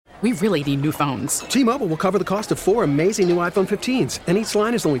We really need new phones. T-Mobile will cover the cost of 4 amazing new iPhone 15s, and each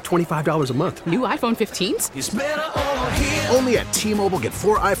line is only $25 a month. New iPhone 15s? It's better over here. Only at T-Mobile, get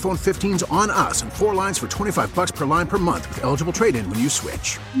 4 iPhone 15s on us and 4 lines for $25 per line per month with eligible trade-in when you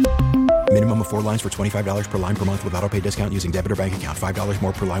switch. Minimum of 4 lines for $25 per line per month with autopay discount using debit or bank account. $5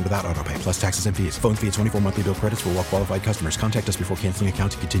 more per line without autopay, plus taxes and fees. Phone fee at 24 monthly bill credits for well-qualified customers. Contact us before canceling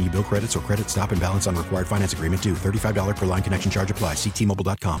account to continue bill credits or credit stop and balance on required finance agreement due. $35 per line connection charge applies. See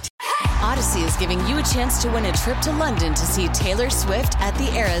T-Mobile.com. Odyssey is giving you a chance to win a trip to London to see Taylor Swift at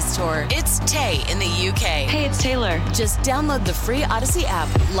the Eras Tour. It's Tay in the UK. Hey, it's Taylor. Just download the free Odyssey app,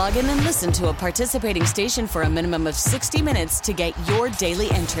 log in and listen to a participating station for a minimum of 60 minutes to get your daily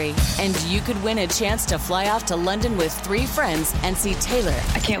entry. And you could win a chance to fly off to London with 3 friends and see Taylor.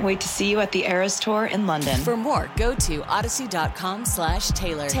 I can't wait to see you at the Eras Tour in London. For more, go to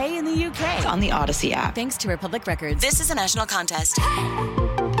odyssey.com/Taylor. Tay in the UK. It's on the Odyssey app. Thanks to Republic Records. This is a national contest.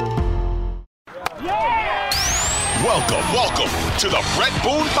 Welcome to the Bret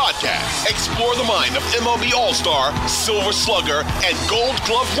Boone Podcast. Explore the mind of MLB All-Star, Silver Slugger, and Gold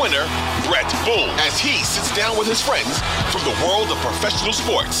Glove winner, Bret Boone, as he sits down with his friends from the world of professional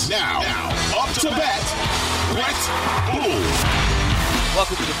sports. Now up to bat, Bret Boone.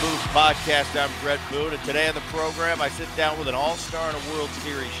 Welcome to the Boone Podcast. I'm Bret Boone, and today on the program, I sit down with an All-Star and a World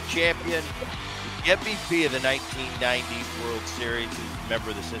Series champion, the MVP of the 1990 World Series, he's a member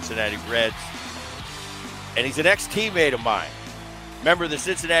of the Cincinnati Reds. And he's an ex-teammate of mine, member of the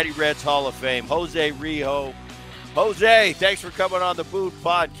Cincinnati Reds Hall of Fame, Jose Rijo. Jose, thanks for coming on the Boone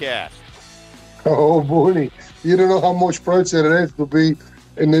Podcast. Oh, Boone, you don't know how much pressure it is to be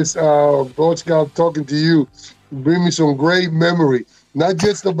in this broadcast talking to you. Bring me some great memory, not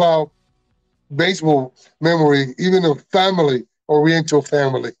just about baseball memory, even a family, Oriental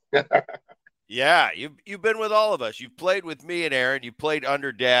family. Yeah, you've been with all of us. You've played with me and Aaron. You played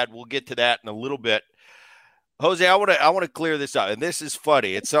under Dad. We'll get to that in a little bit. Jose, I want to clear this up, and this is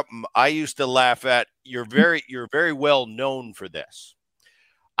funny. It's something I used to laugh at. You're very well known for this.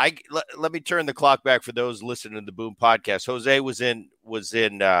 Let me turn the clock back for those listening to the Boom Podcast. Jose was in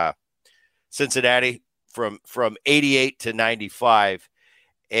Cincinnati from 88 to 95,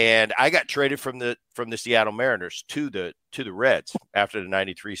 and I got traded from the Seattle Mariners to the Reds after the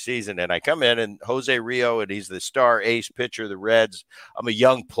 93 season. And I come in, and Jose Rijo, and he's the star ace pitcher of the Reds. I'm a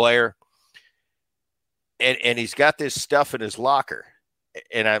young player. And he's got this stuff in his locker.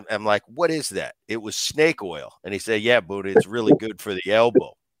 And I'm like, what is that? It was snake oil. And he said, yeah, Boone, it's really good for the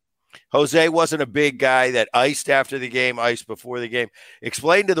elbow. Jose wasn't a big guy that iced after the game, iced before the game.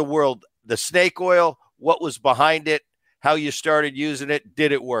 Explain to the world the snake oil, what was behind it, how you started using it.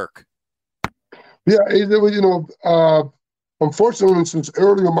 Did it work? Yeah, unfortunately, since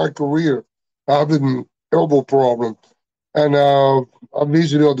early in my career, I've had an elbow problem. And I've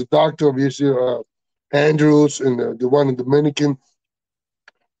visited the doctor, obviously, Andrews and the one in Dominican.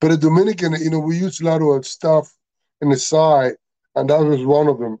 But the Dominican, we use a lot of stuff in the side, and that was one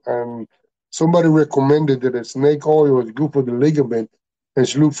of them. And somebody recommended that a snake oil is good for the ligament and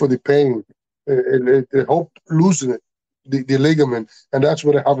it's good for the pain. It helped loosen it, the ligament, and that's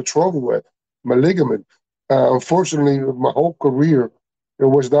what I have a trouble with, my ligament. Unfortunately, my whole career, it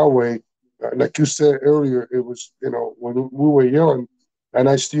was that way. Like you said earlier, it was, when we were young, and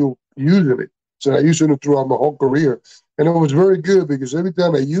I still using it. So I used it throughout my whole career. And it was very good because every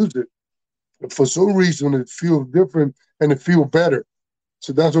time I used it, for some reason, it feels different and it feels better.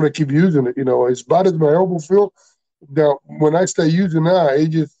 So that's what I keep using it. As bad as my elbow feel, that when I start using that, it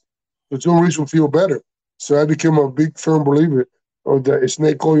just, for some reason, feel better. So I became a big, firm believer that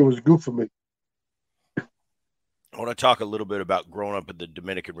snake oil was good for me. I want to talk a little bit about growing up in the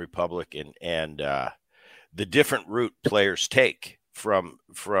Dominican Republic and the different route players take. From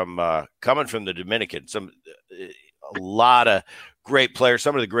coming from the Dominican, a lot of great players,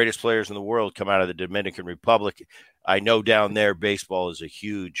 some of the greatest players in the world come out of the Dominican Republic. I know down there, baseball is a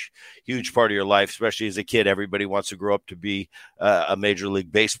huge, huge part of your life, especially as a kid. Everybody wants to grow up to be a Major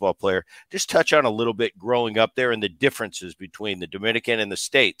League Baseball player. Just touch on a little bit growing up there and the differences between the Dominican and the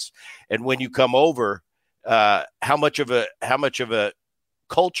States. And when you come over, how much of a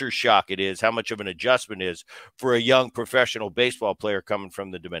culture shock it is, how much of an adjustment is for a young professional baseball player coming from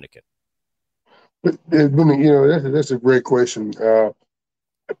the Dominican? That's a great question. A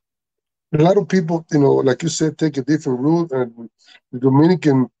lot of people, like you said, take a different route, and the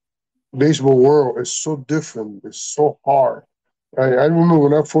Dominican baseball world is so different. It's so hard. I remember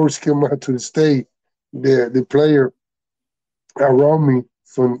when I first came out to the state, the player around me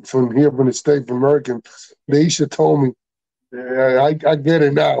from here, from the state, from American, they used to tell me, I get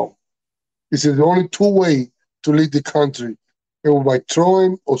it now. He said, the only 2 ways to lead the country it was by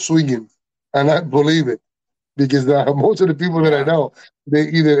throwing or swinging. And I believe it because most of the people that I know, they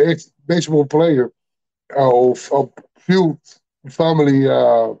either ex-baseball player or a few family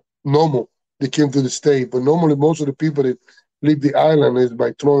normal that came to the state. But normally, most of the people that leave the island is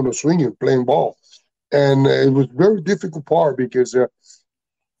by throwing or swinging, playing ball. And it was very difficult part because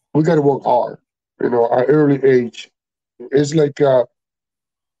we got to work hard, at early age. It's like going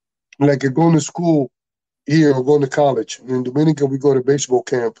to school here or going to college. In Dominica, we go to baseball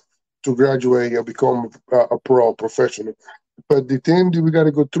camp to graduate and become a pro professional. But the thing that we got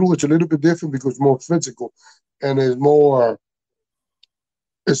to go through is a little bit different because it's more physical and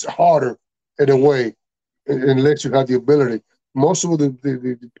it's harder in a way unless you have the ability. Most of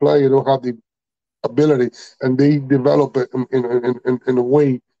the player don't have the ability and they develop it in a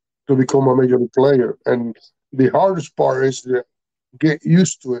way to become a major league player. And the hardest part is to get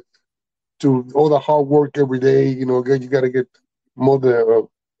used to it, to all the hard work every day. You got to get more than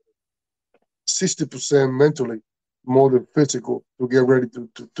 60% mentally, more than physical, to get ready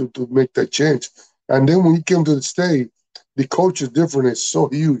to make that change. And then when you came to the state, the coach is different. It's so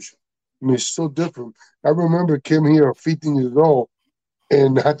huge. I mean, it's so different. I remember I came here at 15 years old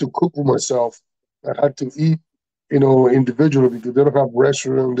and I had to cook for myself. I had to eat, individually because they don't have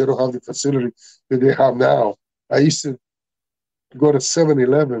restaurant, they don't have the facility that they have now. I used to go to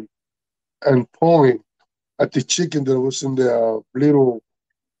 7-Eleven and point at the chicken that was in the little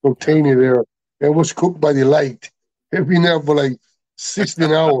container there. It was cooked by the light. It been there for like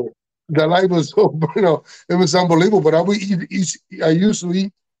 16 hours. The light was so, it was unbelievable. But I used to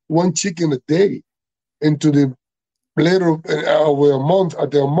eat one chicken a day. Into the later a month,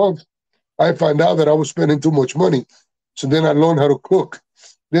 after a month, I found out that I was spending too much money. So then I learned how to cook.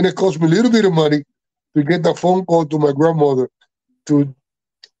 Then it cost me a little bit of money to get the phone call to my grandmother to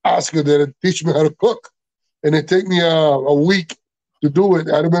ask her to teach me how to cook. And it took me a week to do it.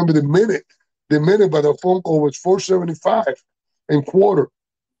 I remember the minute, but the phone call was $4.75 and quarter.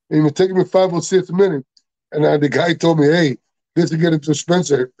 And it would take me 5 or 6 minutes. And the guy told me, hey, this is getting too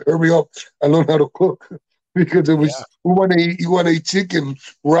expensive. Hurry up. I learned how to cook. Because it was, you want to eat chicken,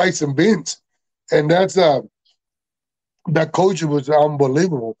 rice, and beans. And that culture was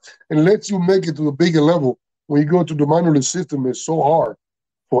unbelievable. And lets you make it to a bigger level. When you go to the minor league system, it's so hard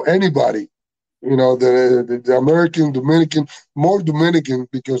for anybody. The American, Dominican, more Dominican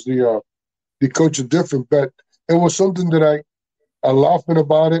because the coach is different. But it was something that I laughing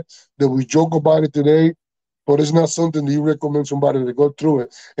about it, that we joke about it today, but it's not something that you recommend somebody to go through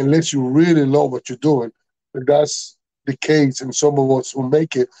it unless you really love what you're doing. But that's the case in some of us who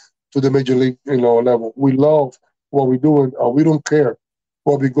make it to the major league level. We love what we're doing. We don't care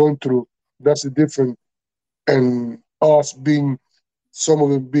what we're going through. That's the difference. And us being, some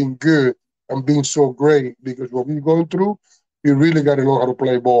of it being good and being so great, because what we're going through, you really got to know how to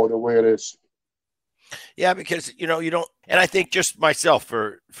play ball the way it is. Yeah, because, you don't, and I think just myself,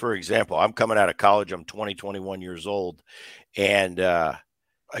 for example, I'm coming out of college, I'm 21 years old, and I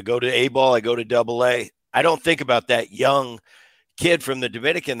go to A-ball, I go to AA. I don't think about that young kid from the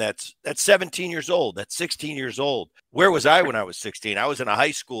Dominican that's 17 years old, that's 16 years old. Where was I when I was 16? I was in a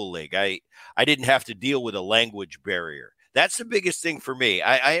high school league. I didn't have to deal with a language barrier. That's the biggest thing for me.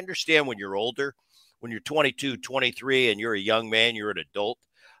 I understand when you're older, when you're 22, 23, and you're a young man, you're an adult,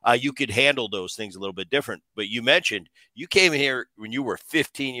 you could handle those things a little bit different. But you mentioned you came here when you were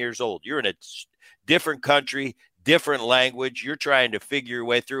 15 years old. You're in a different country, different language. You're trying to figure your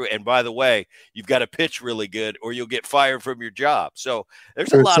way through. And by the way, you've got to pitch really good or you'll get fired from your job. So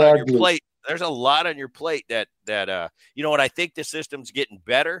there's a lot on your plate. There's a lot on your plate that and I think the system's getting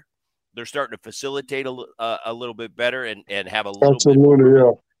better. They're starting to facilitate a little bit better and have a little bit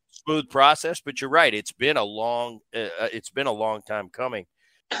more smooth process. But you're right. It's been a long time coming.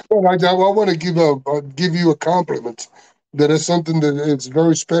 Well, I want to give you a compliment. That is something that is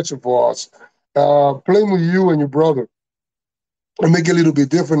very special for us. Playing with you and your brother and make it a little bit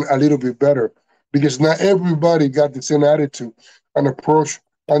different, a little bit better, because not everybody got the same attitude and approach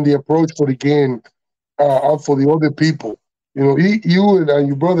for the game and for the other people. You and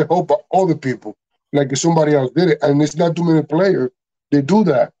your brother help other people like if somebody else did it, and it's not too many players they do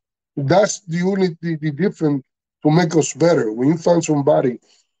that. That's the only the difference to make us better. When you find somebody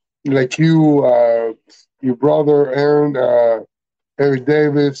like you, your brother Aaron, Eric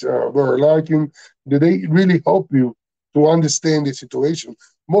Davis, Robert Larkin, do they really help you to understand the situation?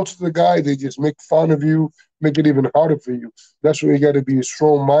 Most of the guys, they just make fun of you, make it even harder for you. That's where you got to be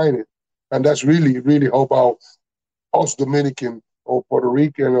strong-minded. And that's really, really help out us Dominican or Puerto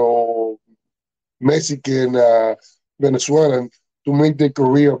Rican or Mexican, Venezuelan to make their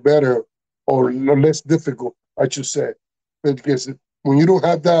career better or less difficult, I should say. Because when you don't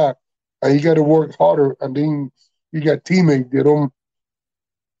have that, and you got to work harder, and then you got teammates that don't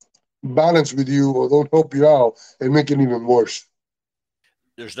balance with you or don't help you out, and make it even worse.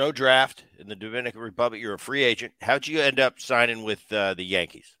 There's no draft in the Dominican Republic. You're a free agent. How'd you end up signing with the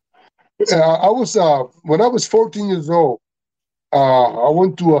Yankees? I was when I was 14 years old. I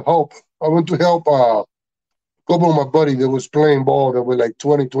went to help. I went to help a couple of my buddies that was playing ball that were like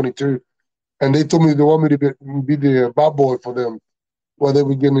 20, 22, and they told me they want me to be the bat boy for them while they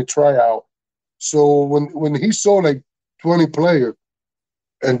were getting a tryout. So when he saw like 20 players,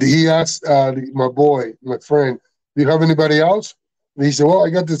 and he asked my boy, my friend, "Do you have anybody else?" And he said, "Well, I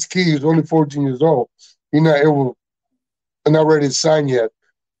got this kid. He's only 14 years old. He's not ready to sign yet."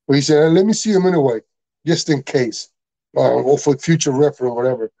 But he said, "Let me see him anyway, just in case, or for future reference,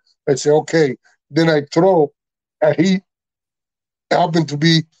 whatever." I said, "Okay." Then I throw, and he happened to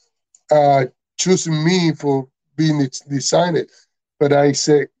be choosing me for being the signer. But I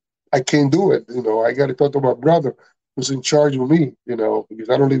said, I can't do it. I got to talk to my brother who's in charge of me, because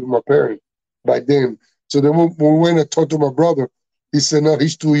I don't live with my parents back then. So then when we went and talked to my brother, he said, no,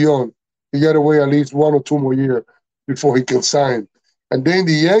 he's too young. He got to wait at least 1 or 2 more years before he can sign. And then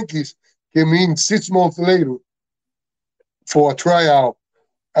the Yankees came in 6 months later for a tryout,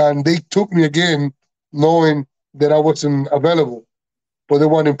 and they took me again knowing that I wasn't available, but they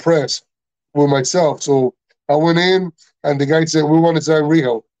weren't impressed with myself. So I went in, and the guy said, we want to sign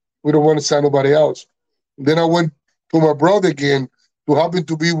Rijo. We don't want to sign nobody else. Then I went to my brother again, who happened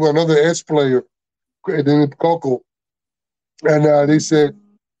to be another S player, named Coco. And they said,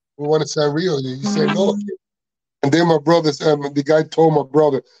 we want to sign Rijo. He said, no. And then my brother, the guy told my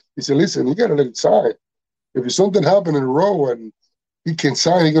brother, he said, listen, you got to let it sign. If something happened in a row and he can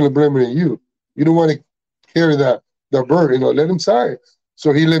sign, he's going to blame it on you. You don't want to carry that burden, let him sign.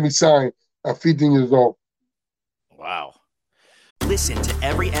 So he let me sign at 15 years old. Wow. Listen to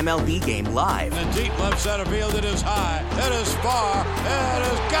every MLB game live. In the deep left center field, it is high, it is far, it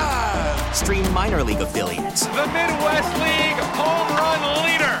is gone. Stream minor league affiliates. The Midwest League home run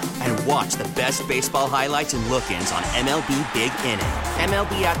leader. And watch the best baseball highlights and look-ins on MLB Big Inning.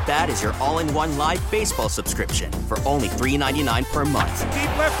 MLB At Bat is your all-in-one live baseball subscription for only $3.99 per month.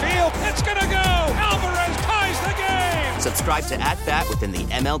 Deep left field, it's gonna go. Alvarez ties the game. Subscribe to At Bat within the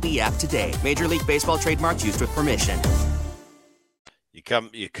MLB app today. Major League Baseball trademarks used with permission.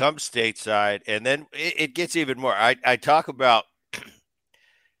 You come stateside, and then it gets even more. I talk about,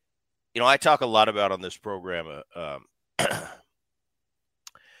 I talk a lot about on this program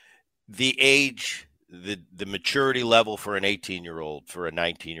the age, the maturity level for an 18-year-old, for a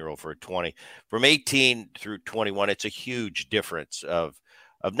 19-year-old, for a 20. From 18 through 21, it's a huge difference of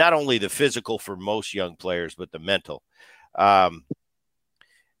not only the physical for most young players, but the mental.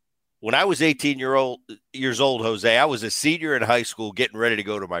 When I was 18 years old, Jose, I was a senior in high school getting ready to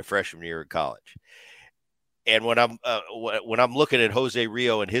go to my freshman year in college. And when I'm looking at Jose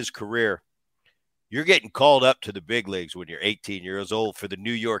Rijo and his career, you're getting called up to the big leagues when you're 18 years old for the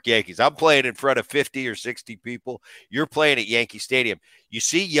New York Yankees. I'm playing in front of 50 or 60 people. You're playing at Yankee Stadium. You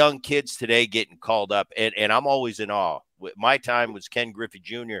see young kids today getting called up, and I'm always in awe. My time was Ken Griffey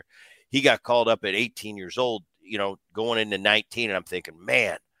Jr. He got called up at 18 years old, going into 19, and I'm thinking,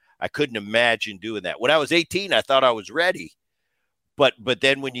 man, I couldn't imagine doing that. When I was 18, I thought I was ready. But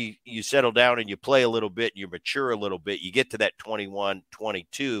then when you settle down and you play a little bit, and you mature a little bit, you get to that 21,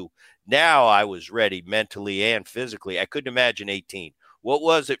 22. Now I was ready mentally and physically. I couldn't imagine 18. What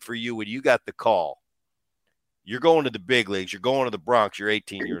was it for you when you got the call? You're going to the big leagues. You're going to the Bronx. You're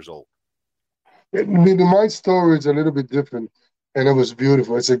 18 years old. My story is a little bit different, and it was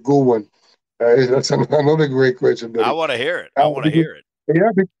beautiful. It's a good one. That's another great question. I want to hear it. I want to hear it.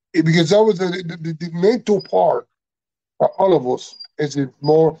 Yeah, because that was the mental part. All of us is the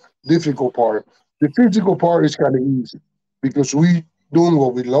more difficult part. The physical part is kind of easy because we doing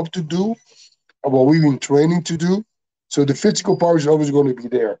what we love to do, and what we've been training to do. So the physical part is always going to be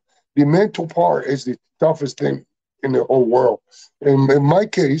there. The mental part is the toughest thing in the whole world. And in my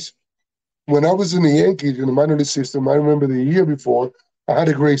case, when I was in the Yankees in the minor league system, I remember the year before, I had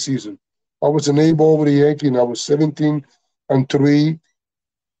a great season. I was an A-ball with the Yankees, and I was 17-3.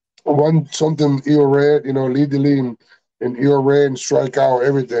 Won something ERA, lead the league in ERA and strikeout,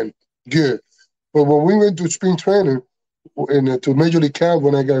 everything good. But when we went to spring training to Major League Camp,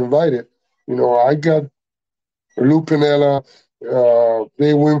 when I got invited, I got Lou Piniella,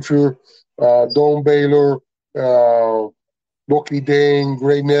 Dave Winfield, Don Baylor, Bucky Dane,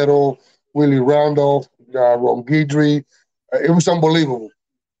 Gray Nettle, Willie Randolph, Ron Guidry. It was unbelievable.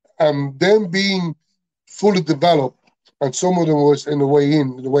 And them being fully developed, and some of them was in the way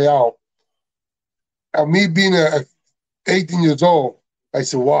in, the way out. And me being 18 years old, I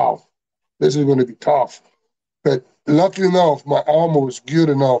said, wow, this is going to be tough. But luckily enough, my armor was good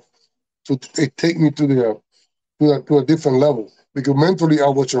enough to take me to a different level because mentally I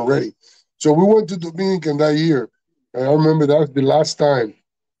wasn't ready. So we went to Dominican that year. And I remember that was the last time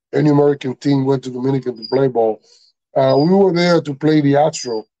any American team went to Dominican to play ball. We were there to play the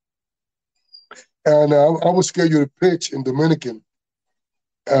Astro. And I was scheduled to pitch in Dominican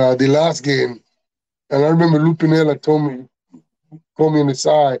the last game. And I remember Lupinella called me on the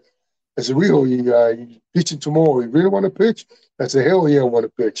side. I said, Rijo, you pitching tomorrow. You really want to pitch? I said, hell yeah, I want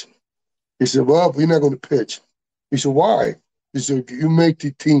to pitch. He said, well, we're not going to pitch. He said, why? He said, you make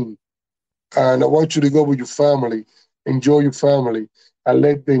the team. And I want you to go with your family, enjoy your family, and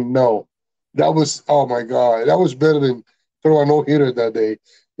let them know. That was, oh my God, that was better than throw a no-hitter that day.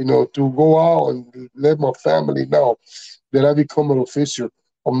 You know, to go out and let my family know that I become an official,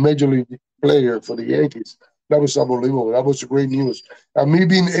 a major league player for the Yankees. That was unbelievable. That was great news. And me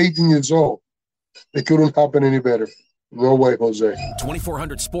being 18 years old, it couldn't happen any better. No way, Jose.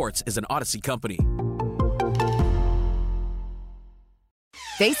 2400 Sports is an Odyssey company.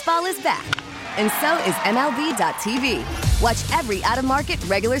 Baseball is back, and so is MLB.tv. Watch every out-of-market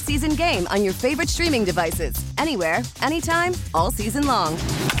regular season game on your favorite streaming devices, anywhere, anytime, all season long.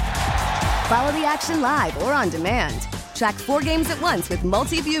 Follow the action live or on demand. Track 4 games at once with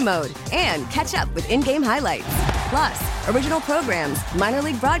multi-view mode and catch up with in-game highlights. Plus, original programs, minor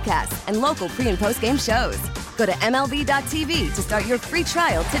league broadcasts, and local pre- and post-game shows. Go to MLB.tv to start your free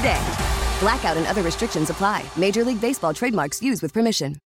trial today. Blackout and other restrictions apply. Major League Baseball trademarks used with permission.